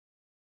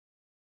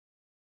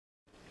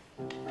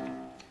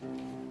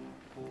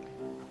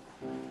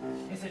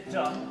Is it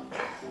done?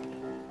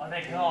 Are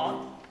they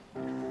gone?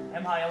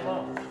 Am I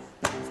alone?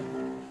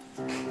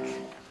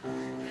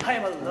 I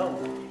am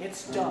alone.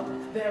 It's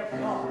done. They're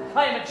gone.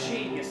 I am a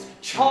genius.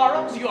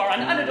 Charles, you are an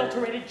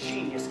unadulterated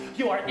genius.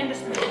 You are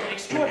indisputably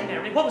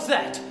extraordinary. What was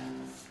that?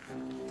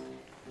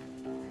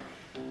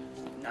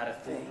 Not a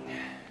thing.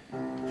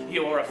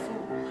 You are a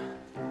fool.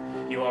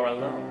 You are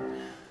alone.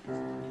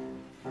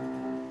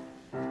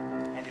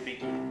 And it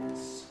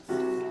begins.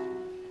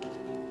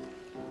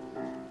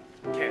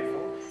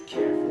 Careful,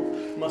 careful.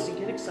 Mustn't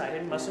get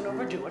excited, mustn't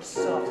overdo it.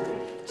 Softly,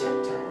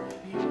 tiptoe.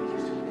 You will get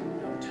to it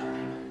in no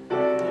time.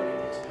 Look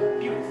at it.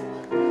 Beautiful.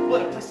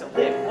 What a place to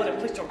live. What a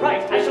place to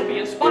write. I shall be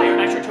inspired.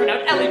 I shall turn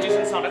out elegies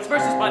and sonnets,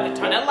 verses by the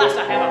ton. At last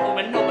I have a home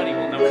and nobody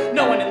will know.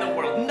 No one in the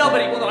world.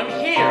 Nobody will know I'm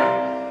here.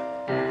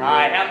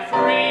 I am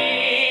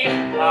free.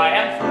 I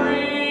am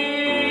free.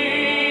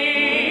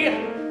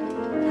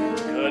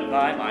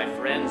 Goodbye, my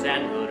friends,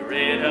 and good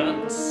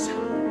riddance.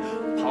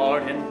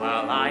 Pardon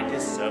while I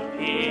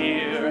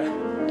disappear.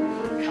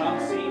 Come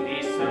see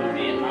me soon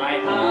in my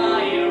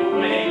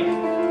hideaway.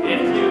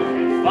 If you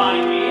can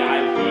find me,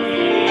 I'm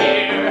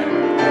here.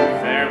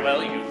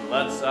 Farewell, you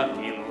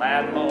blood-sucking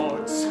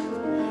landlords,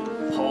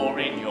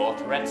 pouring your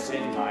threats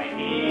in my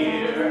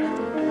ear.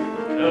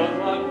 Good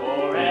luck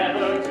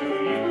forever to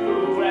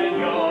you and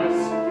yours.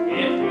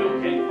 If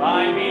you can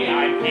find me,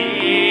 I'm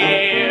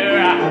here.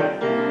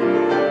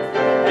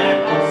 And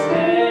I'll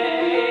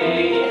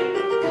stay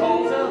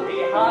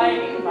cozily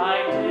hiding by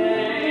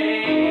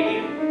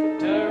day.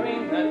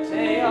 During the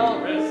day I'll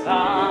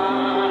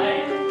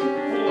reside,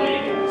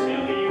 waiting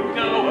till you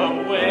go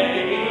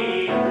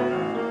away.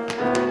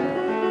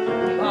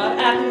 But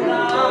at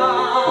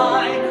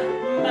night,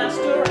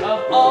 master of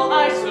all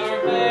I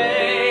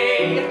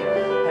survey,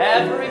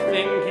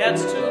 everything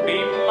gets to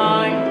be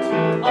mine to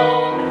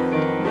own,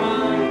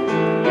 mine to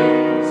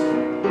use,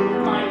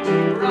 mine to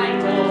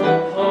write all the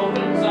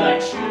poems I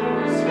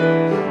choose.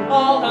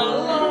 All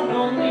alone,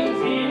 only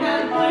me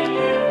and my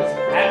muse,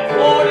 and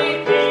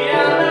 40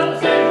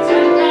 pianos and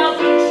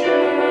 10,000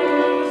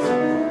 shoes.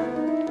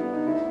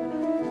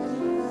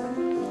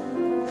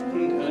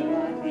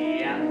 Goodbye,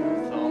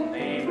 Neanderthal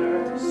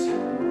neighbors,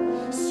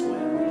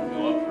 swearing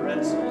your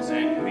pretzels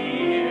and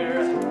beer.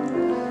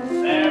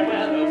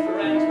 Farewell,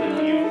 friends, will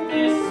you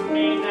miss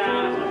me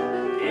now?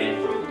 If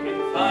you can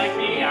find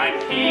me, I'm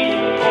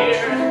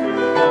here.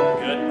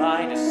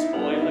 Goodbye,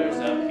 despoilers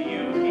of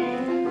beauty,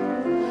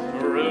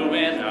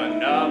 ruin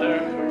another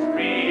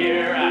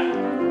career.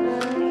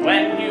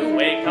 When you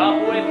wake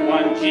up with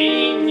one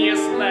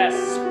genius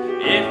less,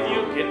 if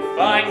you can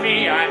find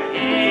me, I'm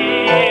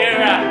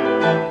here.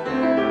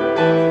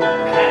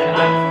 And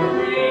I'm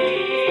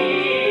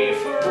free,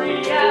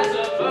 free as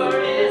a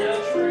bird in a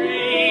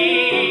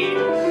tree,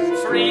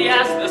 free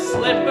as the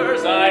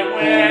slippers I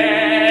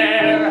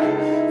wear,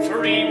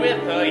 free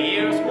with a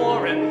year's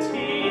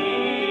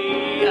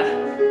warranty,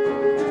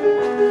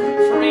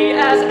 free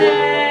as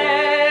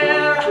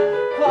air,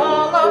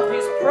 all of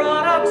these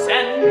products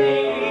and me.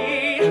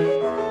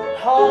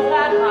 All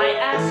that I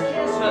ask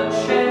is a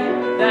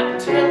chair that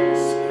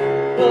tilts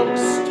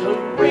books to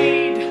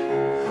read,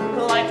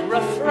 like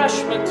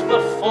refreshment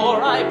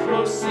before I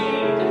proceed,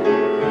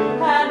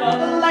 and a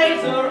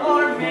blazer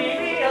or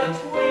maybe a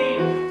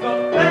tweed, the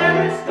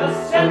barest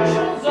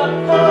essentials a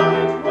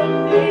poet would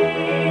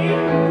need.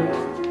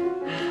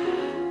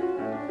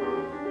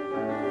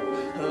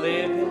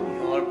 Live in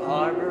your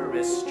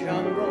barbarous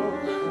jungle,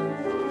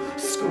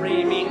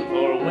 screaming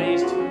for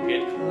ways to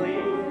get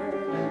clear.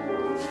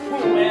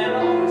 When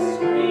all the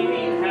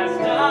screaming has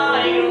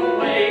died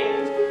away,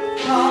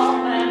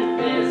 come and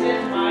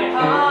visit my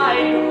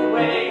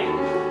hideaway.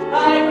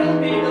 I will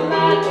be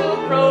glad to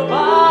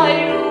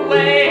provide a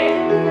way.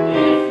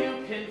 If you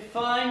can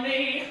find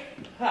me,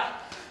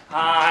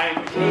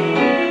 I'm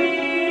here.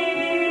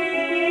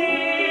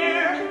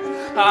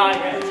 I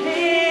am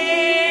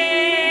here.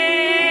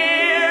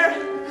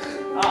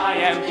 I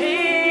am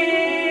here.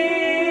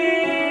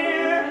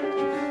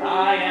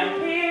 I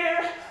am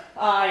here.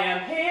 I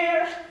am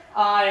here.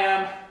 I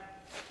am.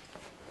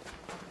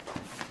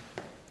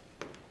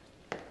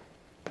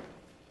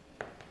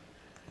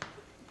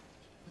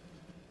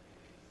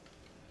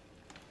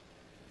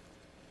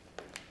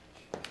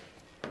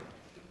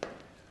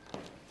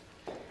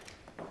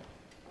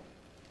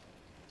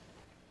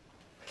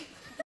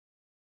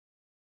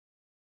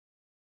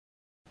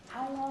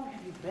 How long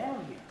have you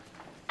been here?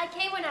 I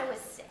came when I was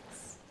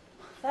 6.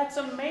 That's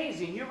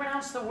amazing. You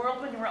renounced the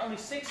world when you were only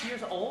 6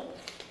 years old?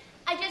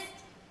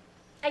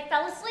 I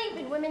fell asleep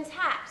in women's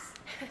hats.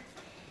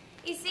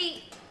 You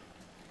see,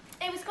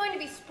 it was going to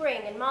be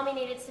spring and Mommy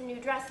needed some new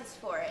dresses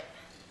for it.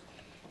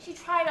 She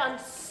tried on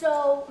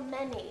so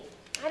many.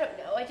 I don't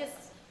know, I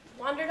just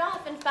wandered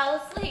off and fell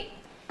asleep.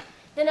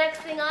 The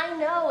next thing I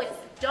know, it's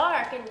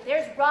dark and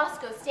there's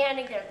Roscoe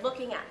standing there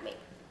looking at me.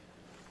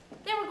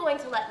 They were going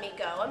to let me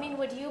go. I mean,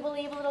 would you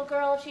believe a little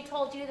girl if she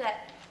told you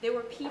that there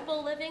were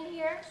people living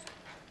here?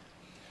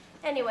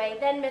 Anyway,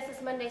 then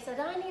Mrs. Monday said,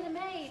 I need a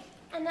maid.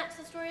 And that's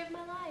the story of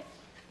my life.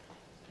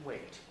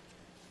 Wait.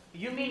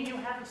 You mean you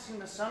haven't seen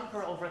the sun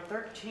for over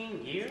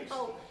 13 years?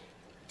 Oh,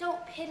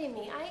 don't pity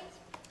me. I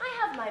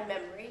have my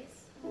memories.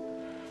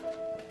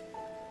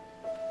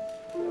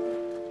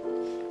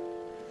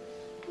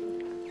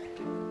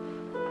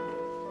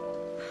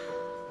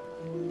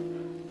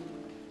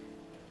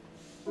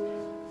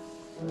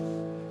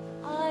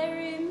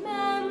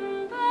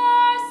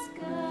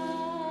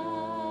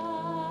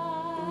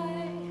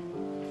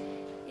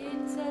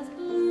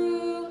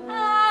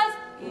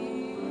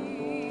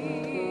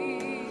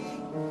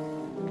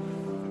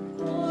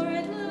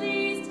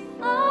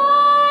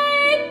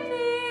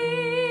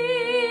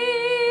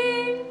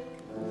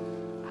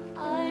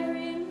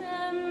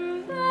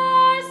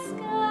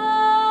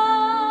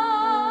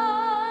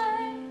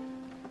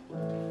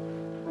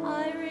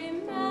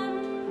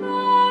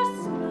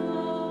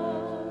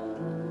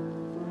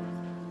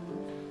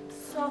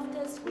 Soft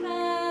as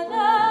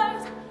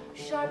feathers,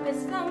 sharp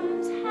as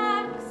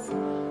thumbtacks,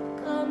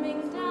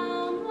 coming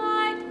down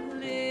like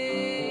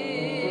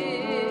lids,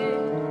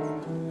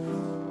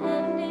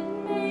 and it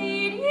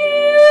made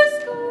you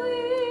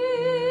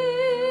squeal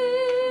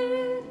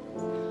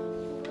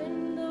when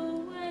the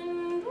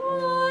wind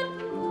would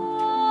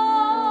blow,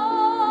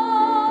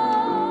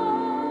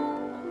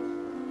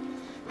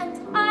 and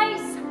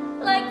ice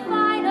like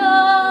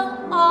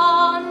vinyl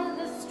on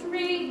the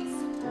streets.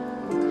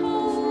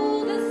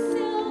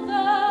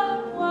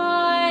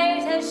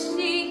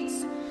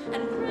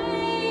 And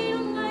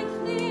rain like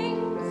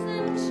things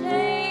and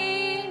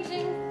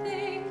changing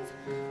things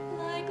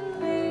like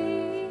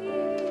leaves.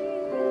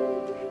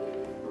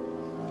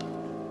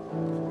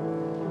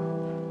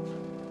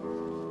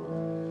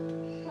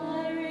 I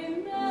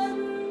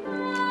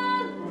remember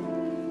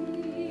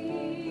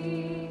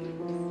leaves,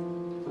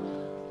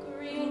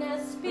 green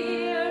as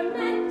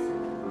spearmint,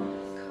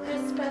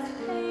 crisp as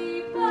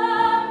paper.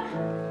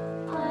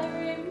 I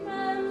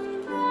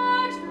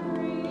remember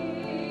trees.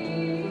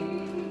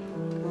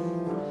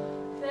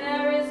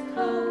 There is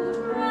cold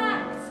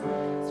grass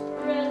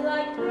spread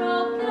like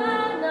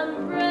broken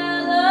umbrellas,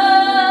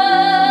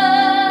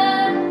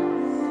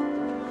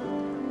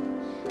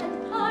 and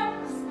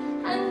parks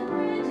and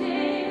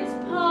bridges,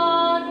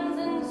 ponds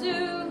and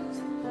zoos,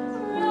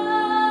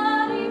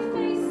 ruddy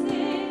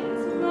faces,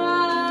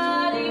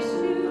 muddy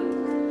shoes,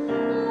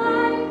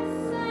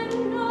 lights and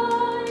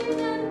noise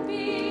and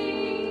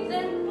bees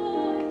and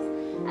boys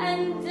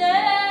and days.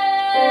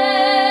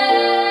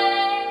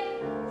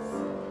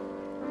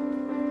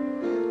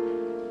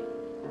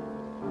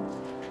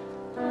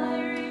 I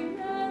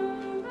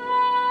remember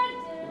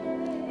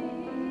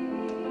days,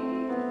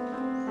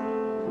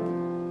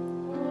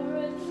 or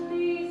at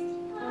least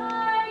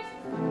I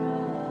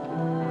tried.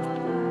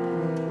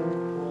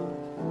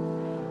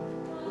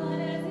 But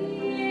as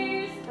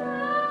years go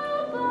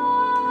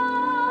by,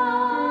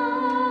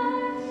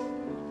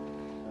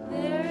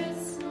 there is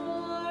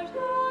sort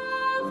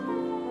of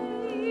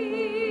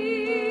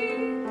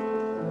haze,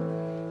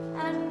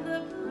 and the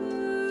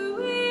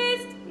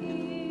bluest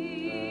eve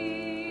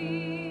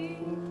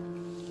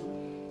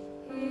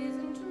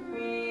isn't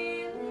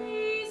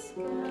really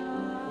sky.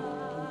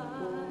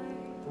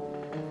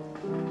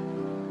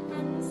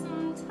 And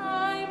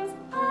sometimes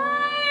I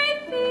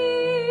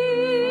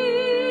feel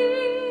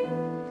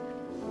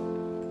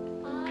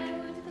I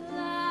would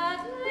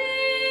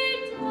gladly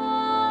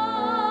die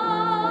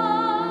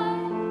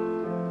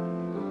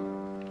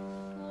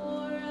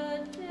for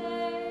a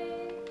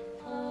day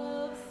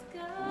of sky.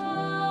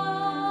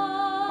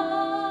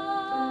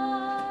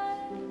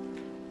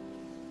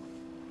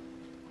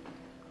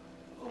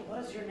 What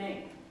is your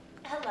name?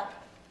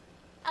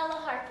 Ella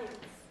Harkins.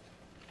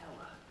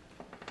 Ella.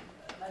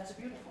 That's a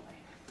beautiful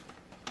name.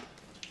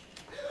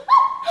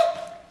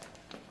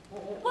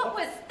 What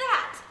was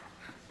that?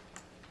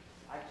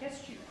 I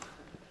kissed you.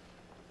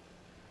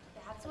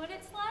 That's what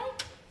it's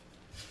like?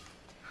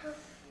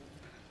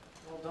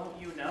 Well, don't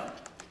you know?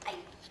 I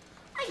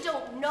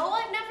don't know.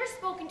 I've never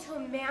spoken to a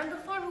man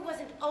before who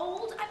wasn't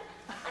old.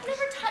 I've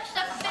never touched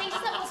a face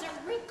that wasn't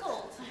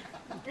wrinkled.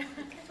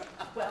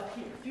 Well,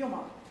 here, feel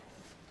mine.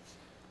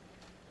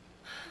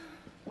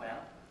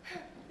 Well,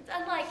 It's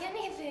unlike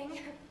anything.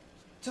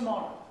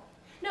 tomorrow.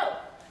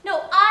 No,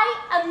 I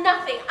am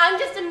nothing. I'm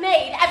just a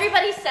maid.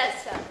 Everybody says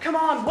so. Come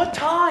on, what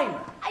time?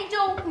 I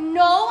don't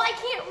know. I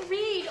can't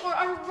read or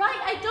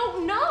write. I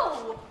don't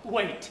know.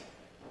 Wait,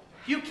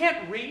 you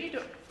can't read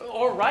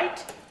or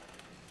write?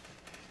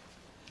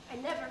 I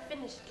never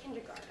finished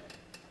kindergarten.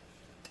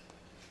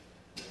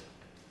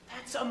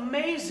 That's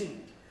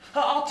amazing.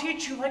 I'll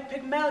teach you like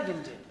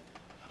Pygmalion did.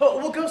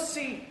 We'll go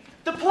see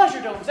the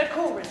pleasure domes at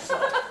Coleridge,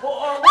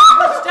 or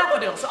West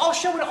Daffodils. I'll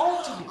show it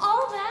all to you.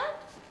 All that?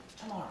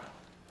 Tomorrow.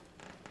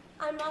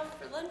 I'm off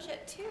for lunch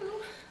at 2.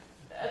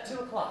 At 2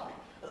 o'clock.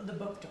 The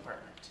book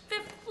department.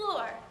 5th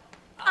floor.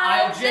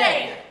 Aisle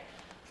J.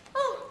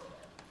 Oh,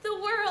 the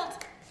world.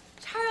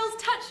 Charles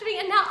touched me,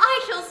 and now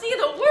I shall see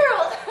the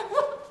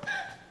world.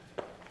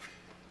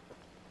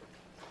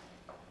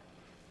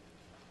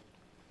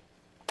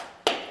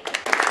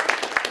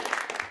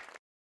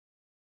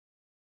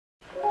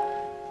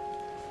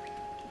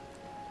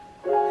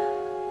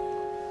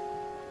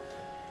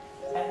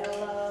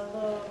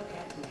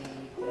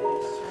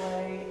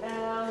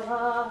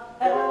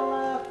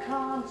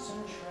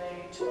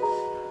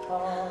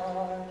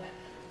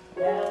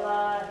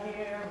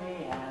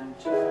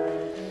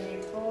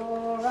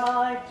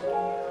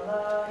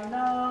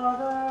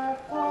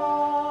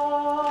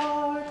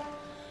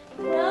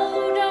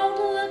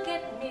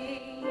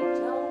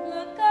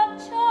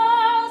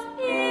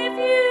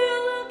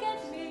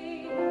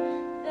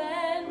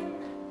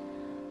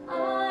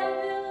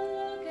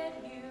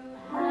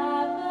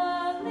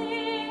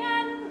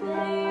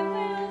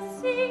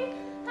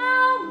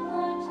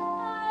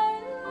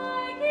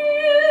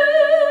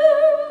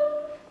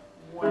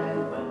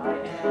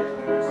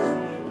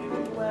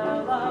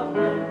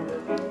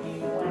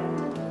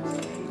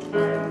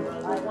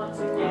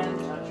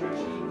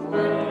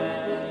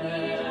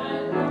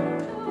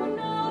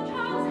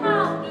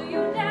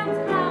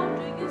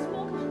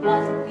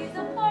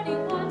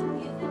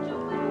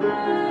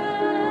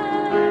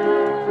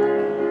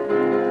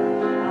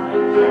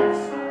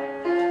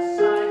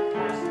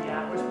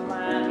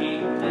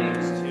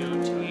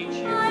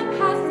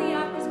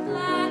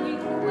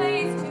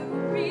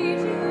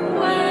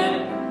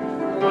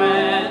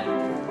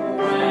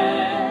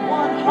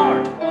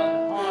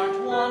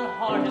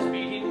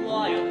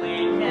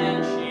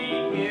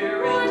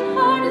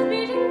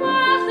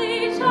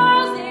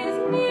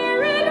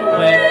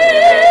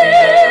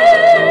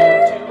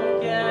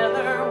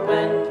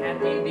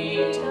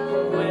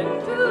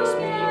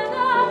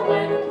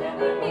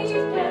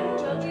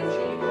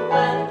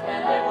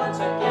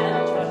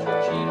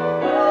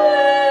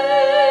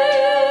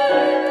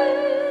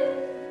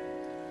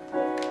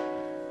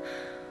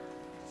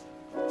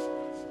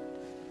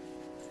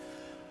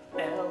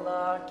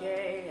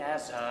 Gay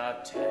as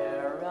a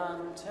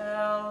tarantella,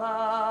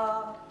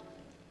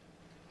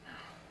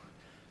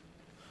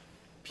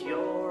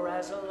 pure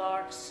as a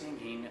lark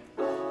singing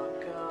a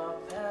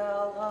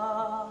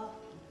cappella.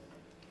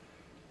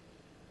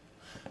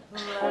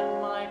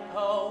 Let my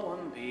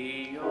poem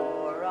be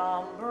your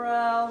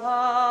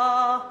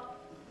umbrella.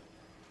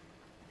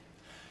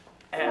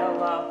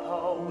 Ella,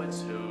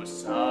 poets who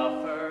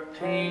suffer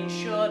pain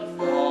should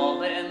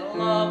fall in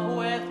love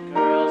with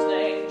girls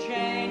named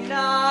Jane,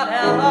 not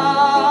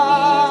Ella.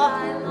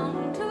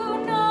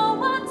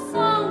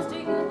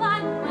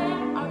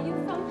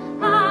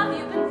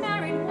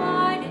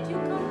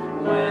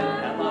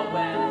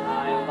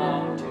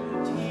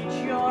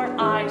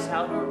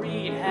 How to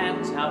read,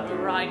 hands, how to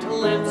write,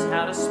 lips,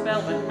 how to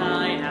spell, but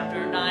night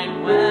after night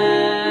when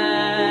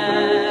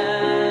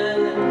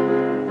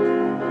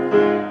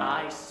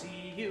I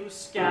see you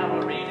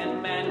scouring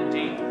and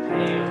mending,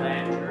 pale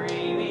and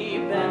dreamy,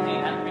 bending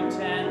and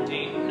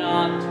pretending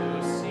not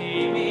to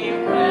see me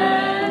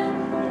when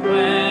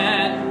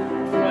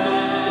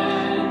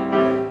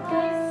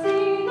I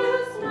see you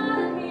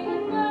smiling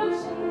in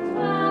motions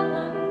while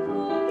I'm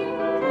cooking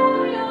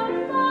for your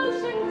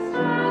emotions,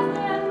 stars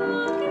that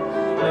looking.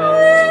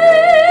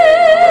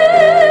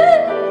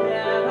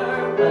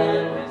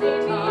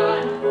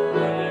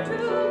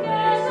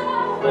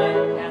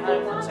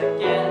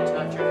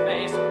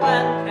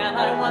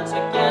 Once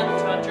again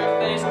touch your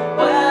face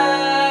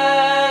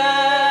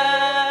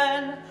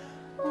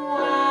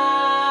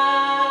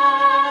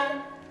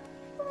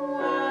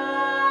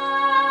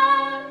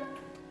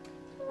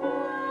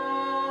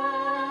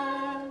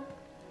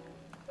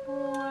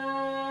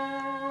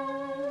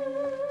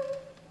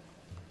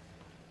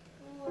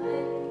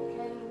when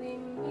can we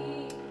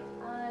meet?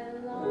 I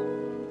long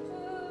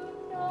to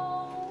know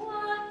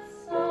what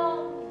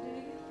song do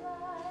you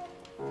like?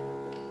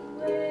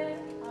 Where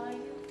are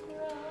you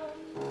from?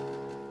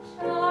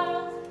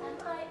 Charles, am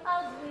I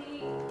ugly?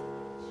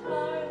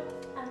 Charles,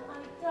 am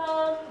I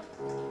dumb?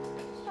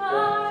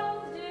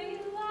 Charles, do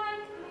you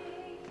like me?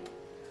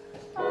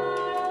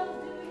 Charles,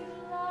 do you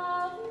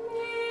love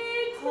me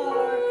too?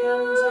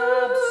 Harkens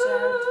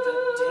absent, the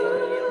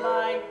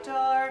daylight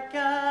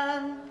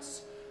darkens.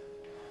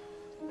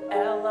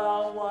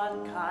 Ella, what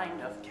kind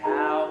of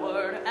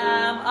coward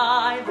am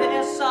I?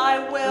 This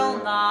I will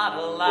not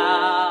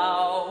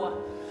allow.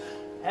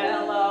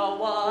 Ella,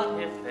 what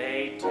if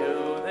they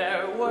do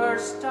their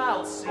worst?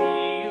 I'll see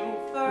you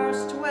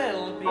first,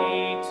 we'll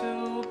be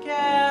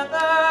together.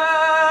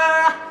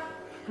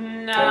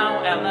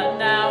 Now, Ella,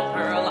 now,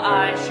 girl,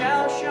 I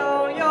shall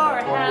show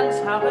your hands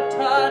how to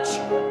touch,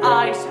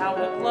 eyes how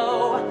to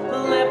glow,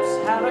 lips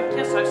how to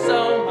kiss. I've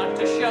so much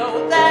to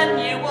show. Then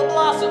you will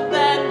blossom,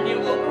 then you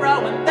will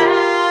grow, and then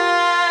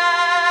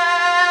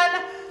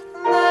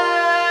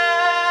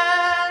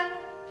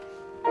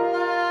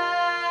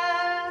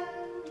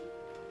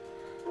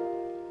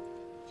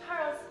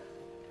Charles,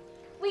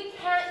 we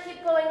can't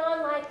keep going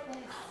on like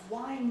this.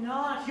 Why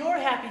not? You're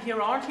happy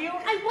here, aren't you?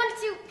 I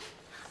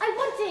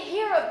want to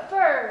hear a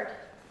bird.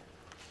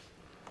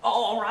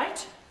 Oh, all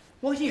right.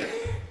 Well, here.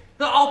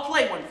 I'll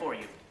play one for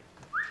you.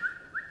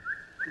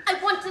 I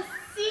want to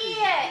see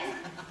it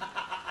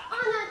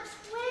on a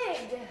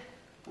twig.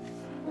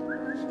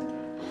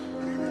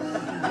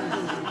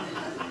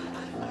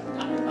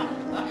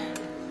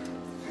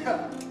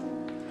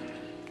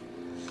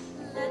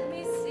 Let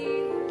me see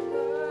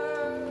the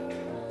world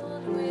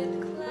with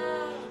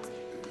clouds.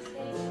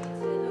 Take me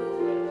to the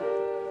world.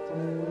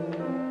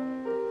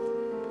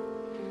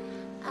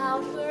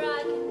 Out where I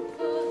can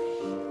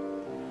push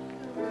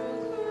through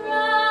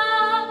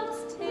crowds.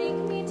 Take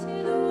me to the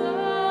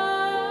world.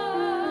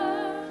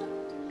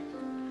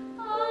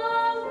 A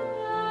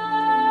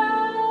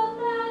world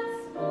that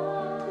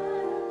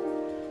smiles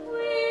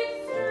with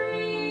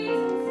streets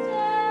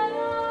instead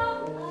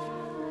of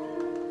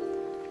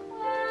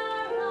aisles,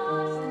 where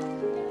I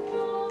can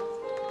walk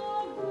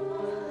for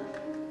miles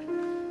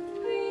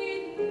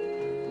with you.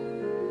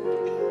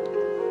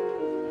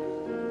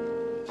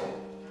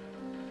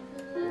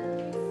 Let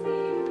me see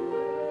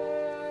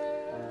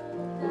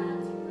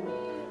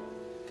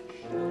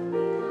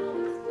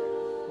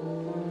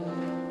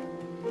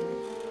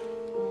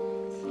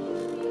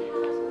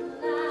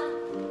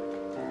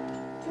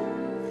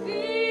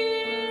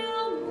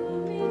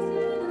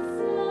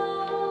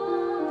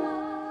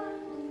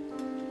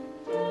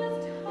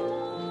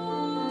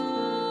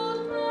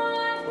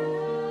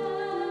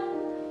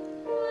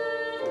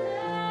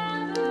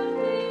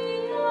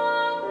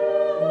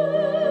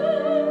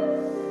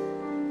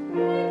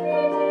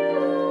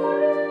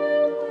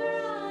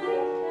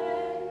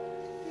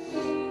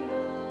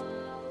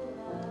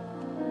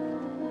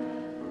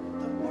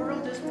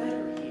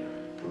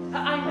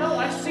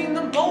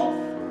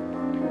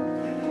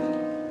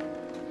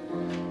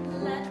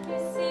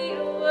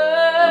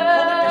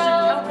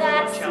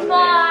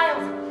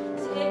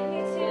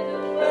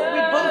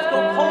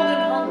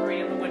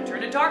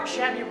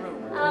shabby